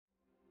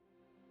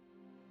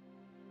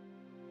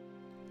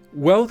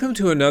Welcome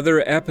to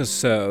another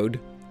episode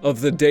of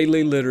the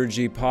Daily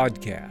Liturgy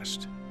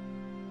Podcast.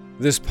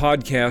 This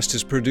podcast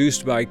is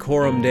produced by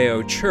Coram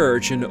Deo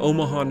Church in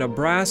Omaha,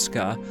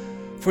 Nebraska,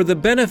 for the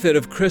benefit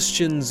of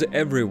Christians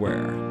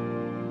everywhere.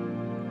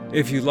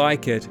 If you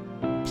like it,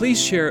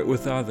 please share it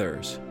with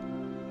others.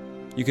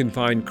 You can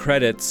find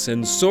credits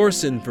and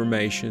source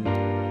information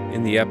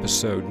in the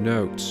episode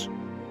notes.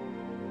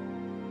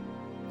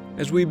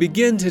 As we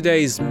begin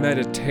today's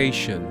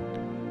meditation,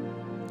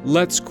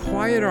 let's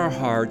quiet our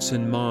hearts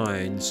and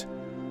minds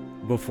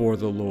before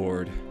the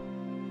Lord.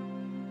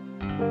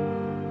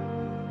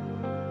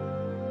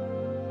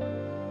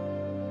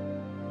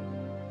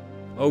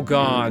 O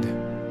God,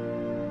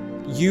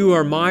 you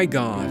are my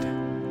God.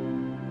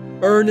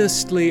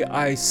 Earnestly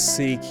I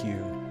seek you.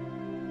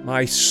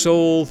 My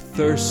soul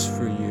thirsts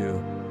for you.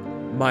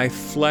 My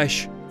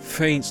flesh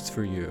faints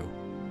for you,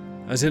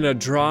 as in a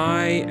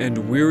dry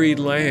and weary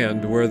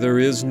land where there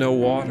is no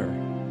water.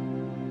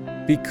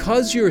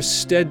 Because your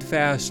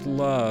steadfast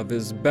love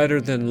is better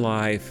than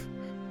life,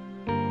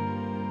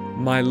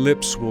 my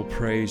lips will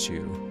praise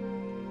you.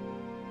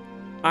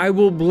 I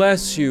will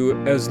bless you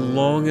as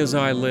long as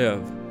I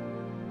live.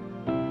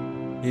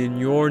 In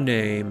your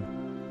name,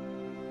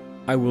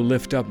 I will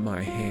lift up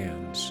my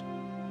hands.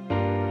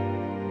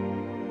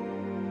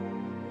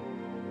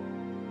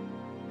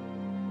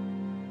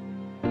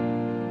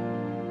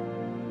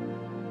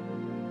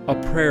 A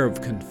prayer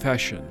of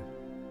confession.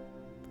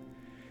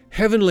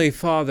 Heavenly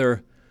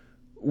Father,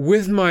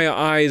 with my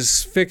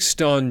eyes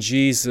fixed on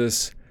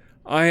Jesus,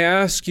 I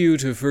ask you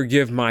to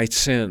forgive my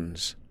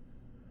sins.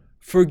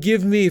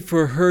 Forgive me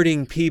for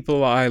hurting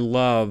people I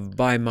love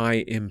by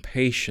my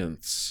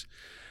impatience,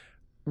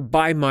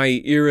 by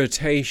my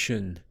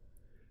irritation,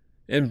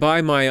 and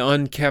by my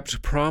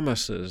unkept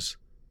promises.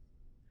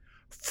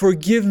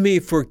 Forgive me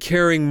for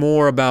caring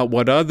more about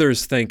what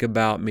others think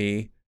about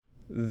me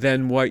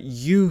than what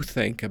you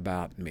think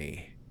about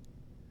me.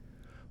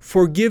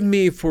 Forgive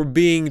me for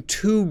being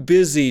too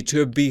busy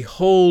to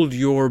behold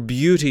your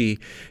beauty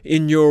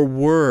in your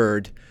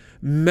word,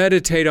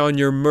 meditate on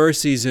your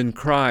mercies in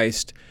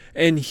Christ,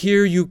 and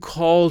hear you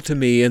call to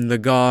me in the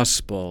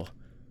gospel.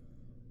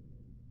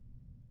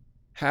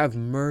 Have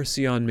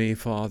mercy on me,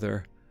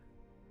 Father,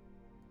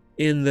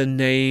 in the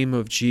name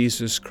of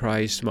Jesus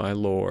Christ, my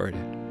Lord.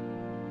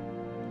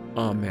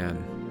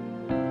 Amen.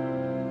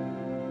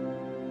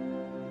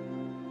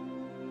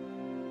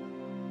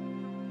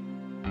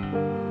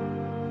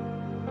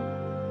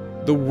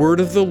 The word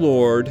of the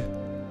Lord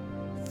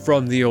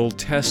from the Old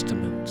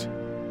Testament.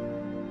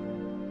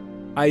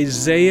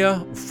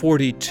 Isaiah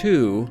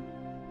 42,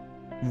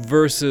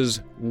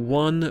 verses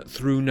 1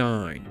 through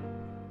 9.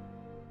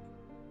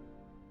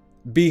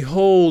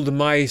 Behold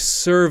my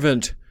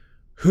servant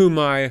whom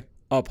I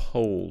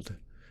uphold,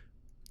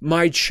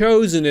 my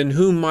chosen in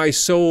whom my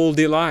soul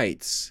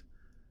delights.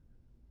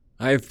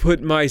 I have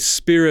put my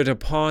spirit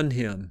upon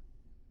him.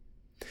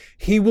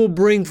 He will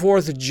bring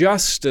forth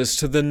justice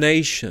to the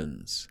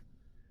nations.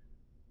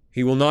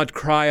 He will not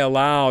cry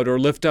aloud or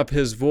lift up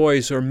his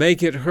voice or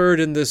make it heard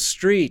in the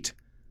street.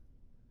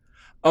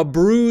 A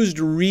bruised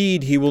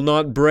reed he will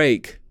not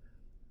break,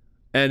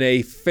 and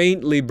a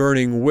faintly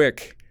burning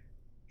wick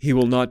he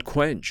will not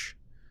quench.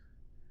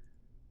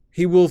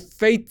 He will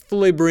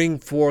faithfully bring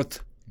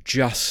forth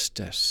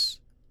justice.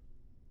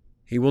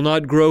 He will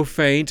not grow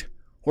faint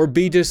or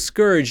be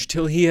discouraged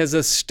till he has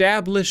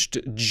established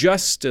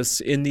justice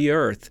in the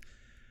earth,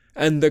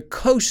 and the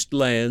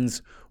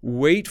coastlands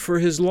wait for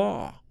his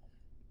law.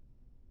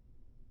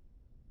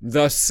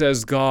 Thus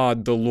says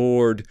God the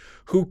Lord,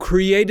 who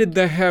created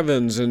the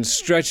heavens and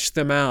stretched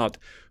them out,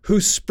 who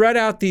spread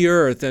out the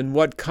earth and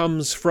what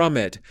comes from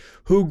it,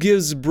 who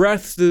gives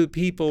breath to the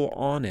people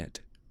on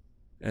it,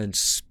 and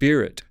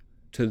spirit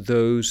to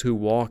those who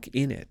walk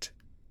in it.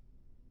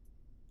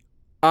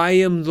 I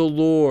am the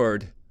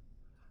Lord.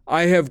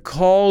 I have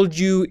called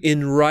you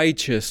in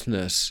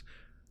righteousness.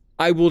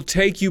 I will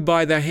take you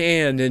by the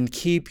hand and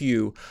keep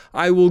you.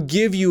 I will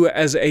give you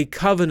as a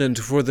covenant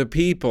for the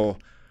people,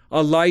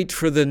 a light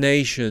for the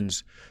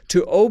nations,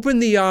 to open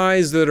the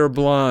eyes that are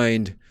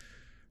blind,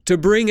 to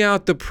bring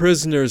out the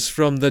prisoners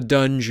from the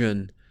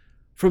dungeon,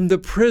 from the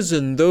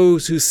prison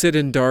those who sit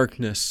in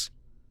darkness.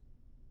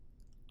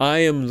 I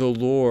am the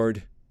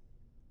Lord.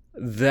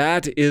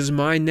 That is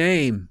my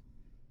name.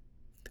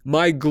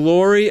 My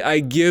glory I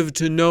give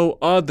to no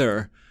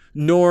other,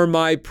 nor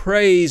my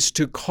praise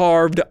to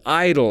carved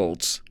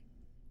idols.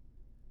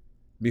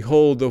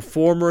 Behold, the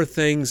former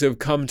things have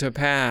come to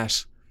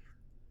pass,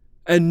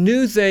 and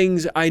new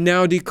things I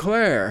now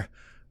declare.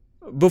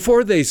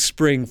 Before they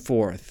spring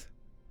forth,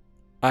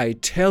 I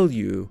tell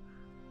you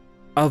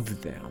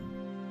of them.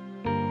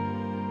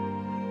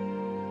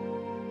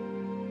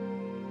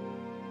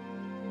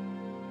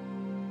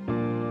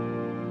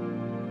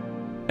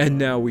 And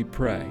now we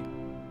pray.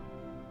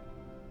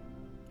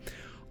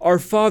 Our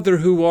Father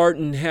who art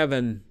in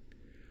heaven,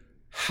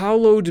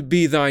 hallowed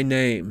be thy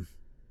name.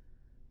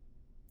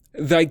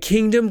 Thy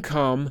kingdom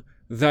come,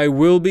 thy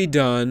will be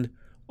done,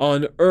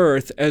 on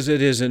earth as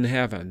it is in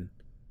heaven.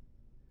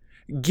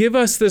 Give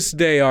us this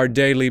day our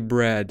daily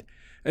bread,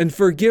 and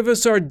forgive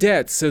us our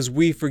debts as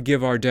we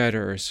forgive our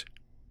debtors.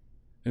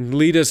 And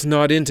lead us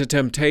not into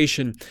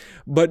temptation,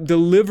 but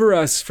deliver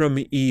us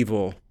from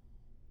evil.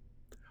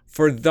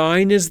 For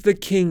thine is the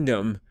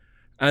kingdom,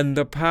 and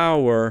the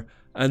power,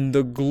 and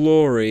the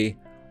glory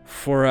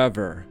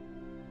forever.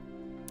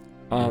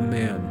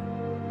 Amen.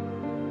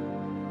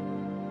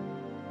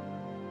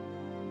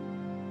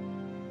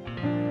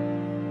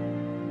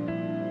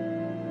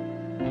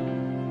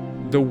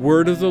 The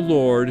word of the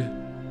Lord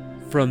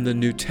from the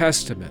New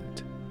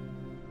Testament,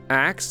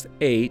 Acts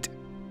 8,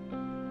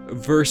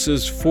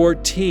 verses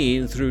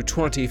 14 through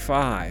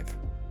 25.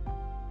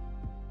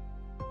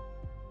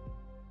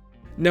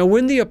 Now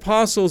when the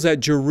apostles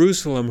at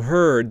Jerusalem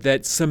heard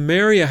that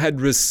Samaria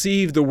had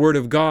received the word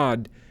of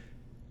God,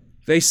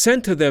 they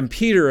sent to them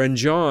Peter and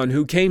John,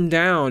 who came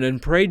down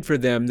and prayed for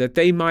them that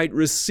they might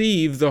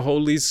receive the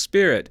Holy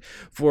Spirit,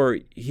 for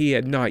he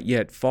had not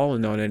yet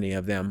fallen on any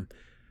of them,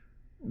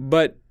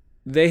 but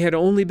they had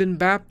only been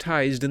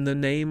baptized in the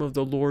name of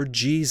the Lord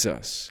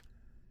Jesus.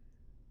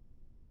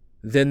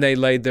 Then they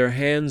laid their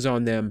hands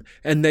on them,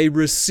 and they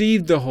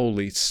received the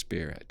Holy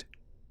Spirit.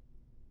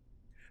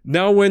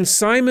 Now when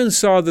Simon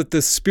saw that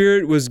the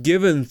Spirit was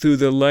given through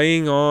the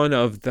laying on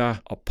of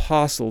the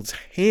apostles'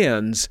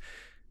 hands,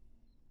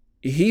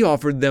 he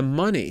offered them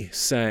money,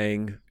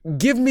 saying,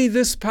 "Give me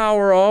this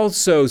power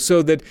also,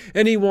 so that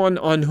anyone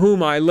on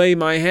whom I lay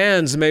my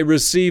hands may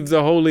receive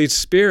the Holy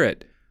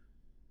Spirit."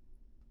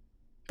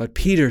 But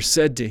Peter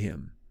said to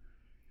him,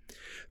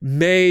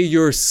 "May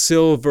your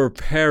silver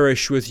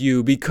perish with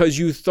you, because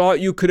you thought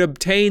you could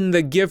obtain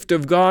the gift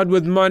of God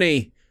with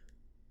money.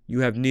 You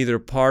have neither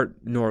part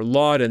nor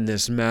lot in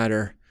this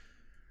matter,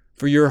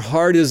 for your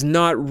heart is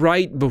not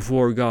right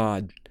before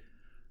God.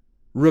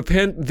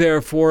 Repent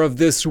therefore of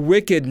this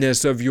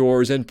wickedness of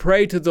yours, and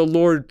pray to the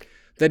Lord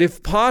that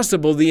if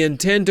possible the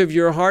intent of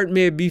your heart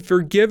may be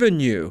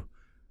forgiven you.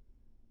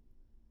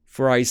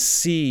 For I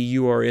see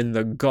you are in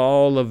the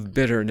gall of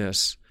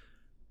bitterness,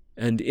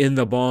 and in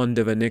the bond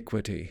of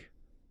iniquity."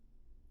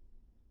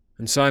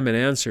 And Simon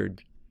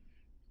answered,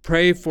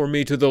 "Pray for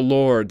me to the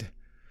Lord,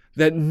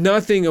 that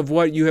nothing of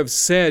what you have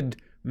said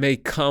may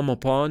come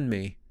upon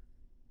me."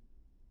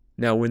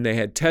 Now when they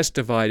had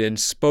testified and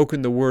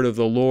spoken the word of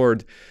the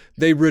Lord,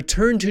 they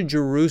returned to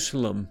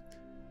Jerusalem,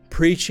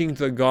 preaching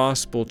the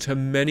gospel to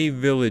many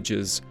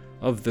villages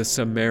of the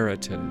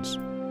Samaritans.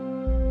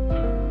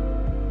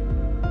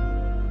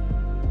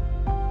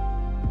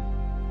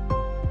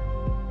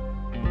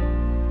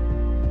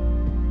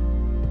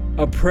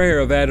 A prayer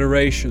of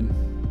adoration.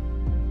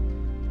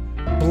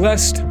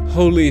 Blessed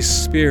Holy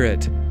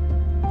Spirit,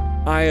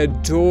 I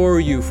adore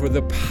you for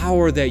the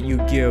power that you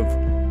give,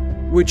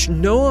 which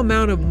no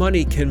amount of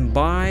money can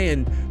buy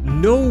and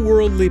no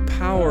worldly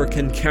power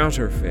can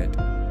counterfeit.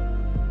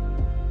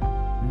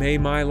 May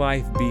my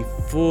life be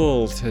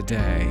full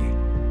today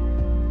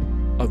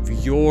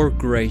of your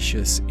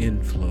gracious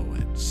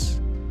influence.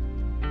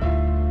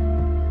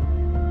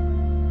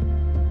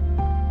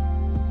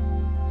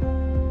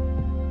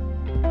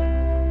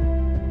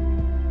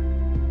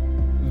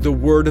 The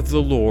word of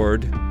the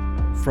Lord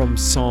from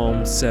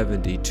Psalm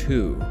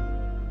 72.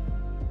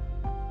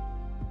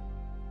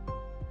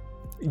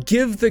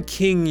 Give the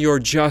king your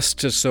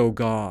justice, O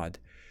God,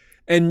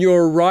 and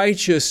your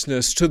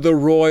righteousness to the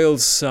royal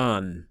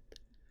son.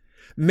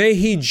 May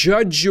he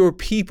judge your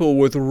people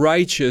with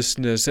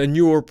righteousness and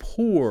your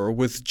poor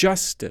with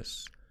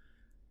justice.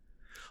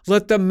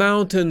 Let the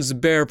mountains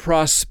bear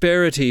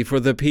prosperity for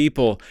the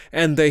people,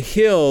 and the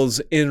hills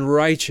in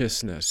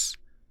righteousness.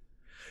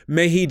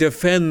 May he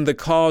defend the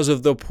cause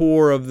of the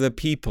poor of the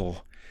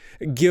people,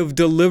 give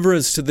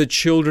deliverance to the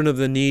children of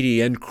the needy,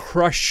 and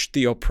crush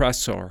the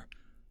oppressor.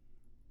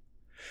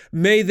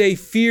 May they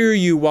fear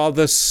you while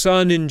the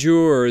sun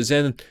endures,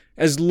 and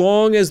as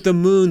long as the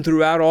moon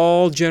throughout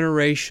all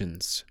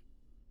generations.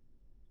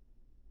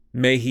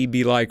 May he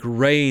be like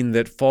rain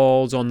that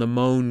falls on the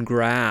mown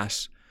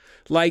grass,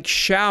 like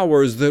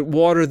showers that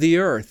water the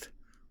earth.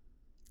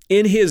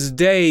 In his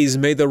days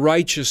may the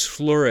righteous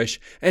flourish,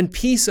 and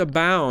peace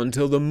abound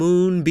till the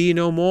moon be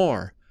no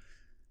more.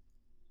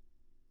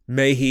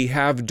 May he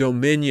have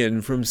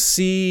dominion from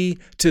sea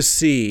to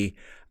sea,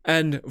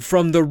 and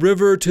from the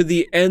river to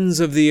the ends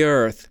of the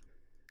earth.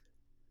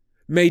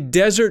 May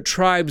desert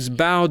tribes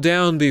bow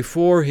down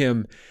before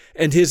him,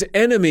 and his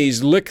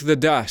enemies lick the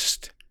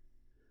dust.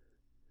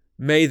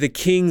 May the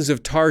kings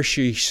of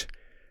Tarshish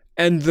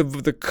and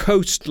the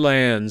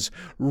coastlands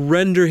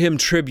render him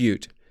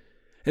tribute,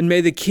 and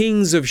may the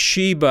kings of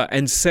Sheba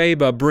and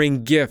Seba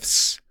bring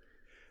gifts.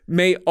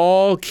 May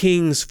all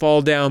kings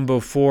fall down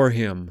before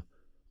him,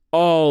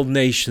 all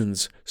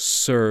nations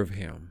serve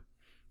him.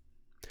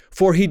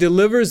 For he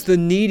delivers the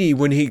needy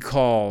when he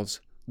calls,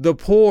 the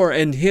poor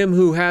and him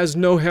who has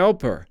no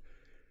helper.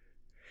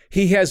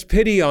 He has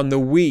pity on the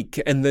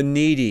weak and the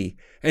needy,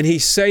 and he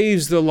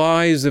saves the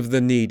lives of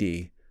the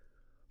needy.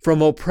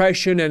 From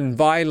oppression and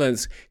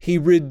violence he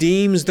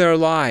redeems their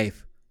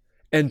life,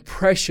 and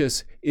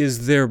precious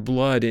is their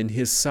blood in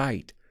his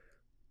sight.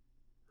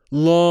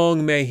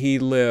 Long may he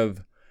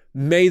live.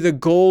 May the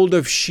gold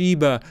of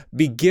Sheba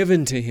be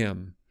given to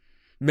him.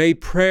 May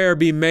prayer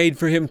be made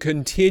for him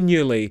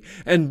continually,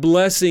 and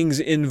blessings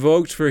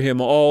invoked for him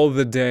all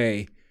the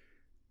day.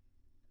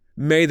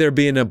 May there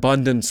be an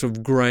abundance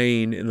of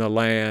grain in the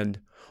land.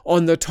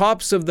 On the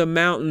tops of the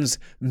mountains,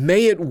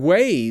 may it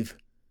wave.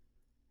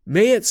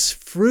 May its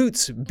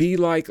fruits be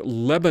like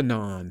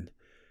Lebanon.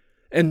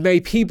 And may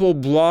people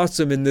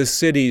blossom in the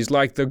cities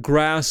like the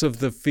grass of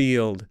the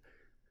field.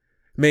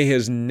 May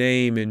his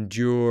name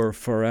endure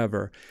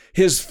forever.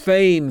 His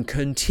fame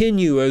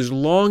continue as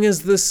long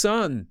as the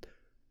sun.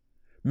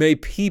 May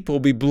people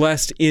be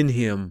blessed in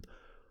him.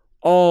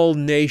 All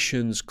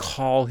nations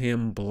call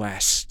him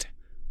blessed.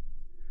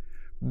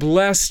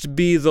 Blessed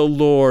be the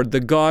Lord, the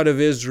God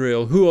of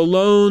Israel, who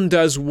alone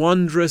does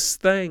wondrous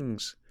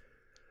things.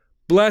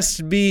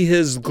 Blessed be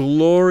his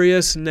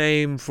glorious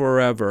name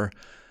forever.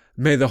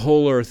 May the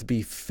whole earth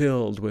be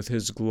filled with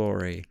his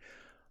glory.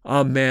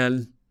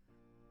 Amen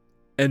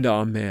and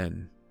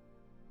amen.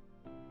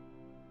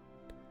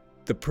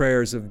 The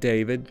prayers of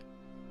David,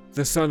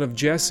 the son of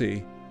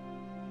Jesse,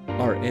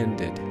 are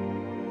ended.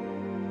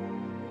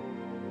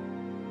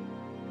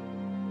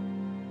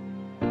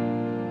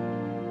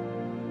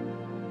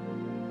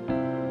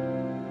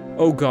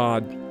 O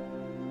God,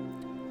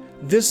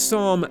 this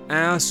psalm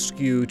asks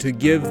you to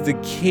give the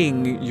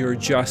king your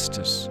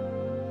justice.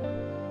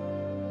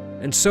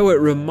 And so it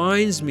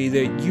reminds me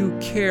that you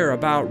care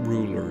about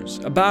rulers,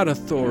 about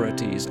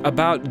authorities,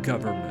 about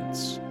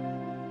governments.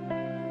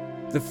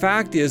 The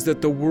fact is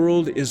that the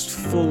world is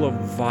full of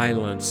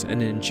violence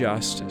and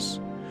injustice,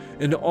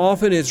 and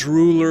often its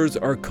rulers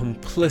are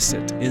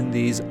complicit in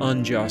these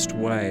unjust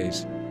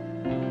ways.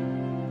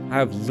 I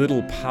have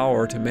little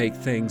power to make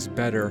things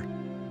better,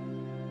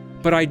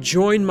 but I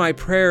join my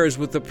prayers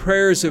with the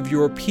prayers of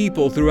your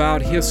people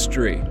throughout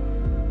history.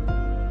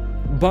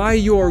 By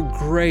your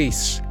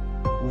grace,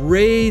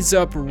 raise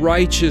up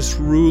righteous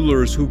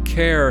rulers who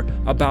care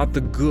about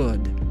the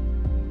good.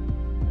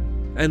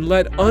 And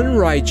let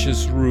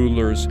unrighteous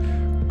rulers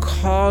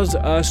cause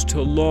us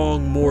to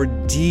long more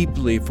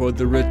deeply for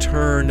the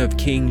return of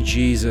King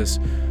Jesus,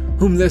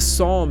 whom this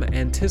psalm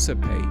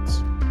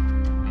anticipates.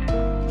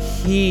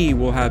 He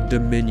will have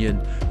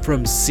dominion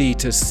from sea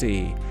to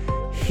sea.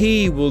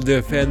 He will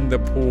defend the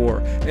poor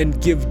and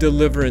give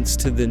deliverance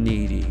to the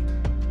needy.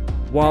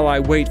 While I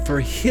wait for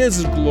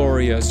his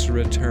glorious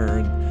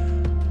return,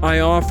 I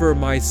offer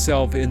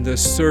myself in the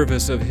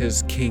service of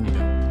his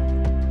kingdom.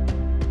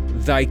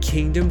 Thy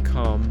kingdom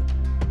come,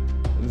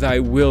 thy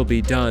will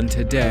be done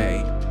today,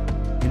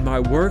 in my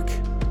work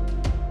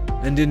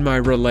and in my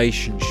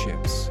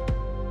relationships.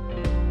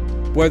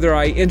 Whether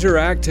I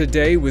interact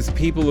today with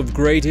people of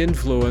great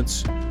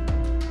influence,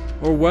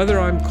 or whether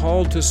I'm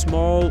called to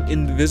small,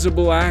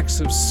 invisible acts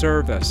of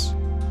service,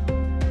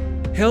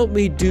 help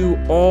me do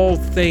all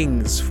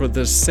things for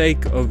the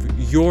sake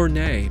of your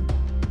name.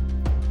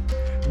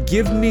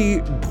 Give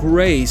me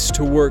grace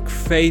to work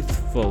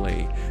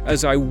faithfully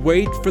as I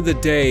wait for the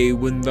day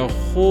when the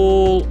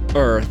whole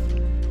earth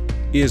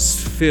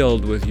is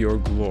filled with your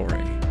glory.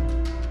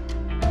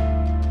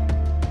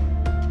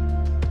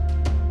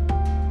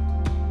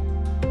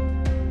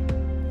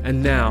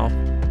 And now,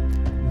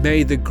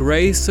 may the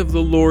grace of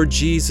the Lord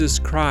Jesus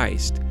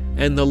Christ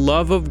and the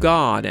love of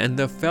God and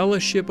the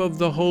fellowship of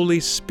the Holy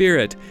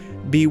Spirit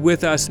be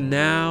with us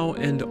now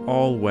and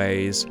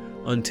always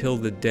until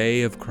the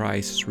day of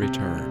Christ's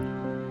return.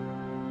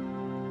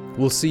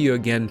 We'll see you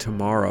again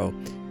tomorrow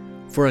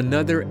for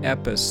another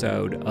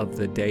episode of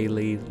the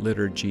Daily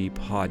Liturgy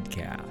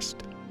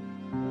Podcast.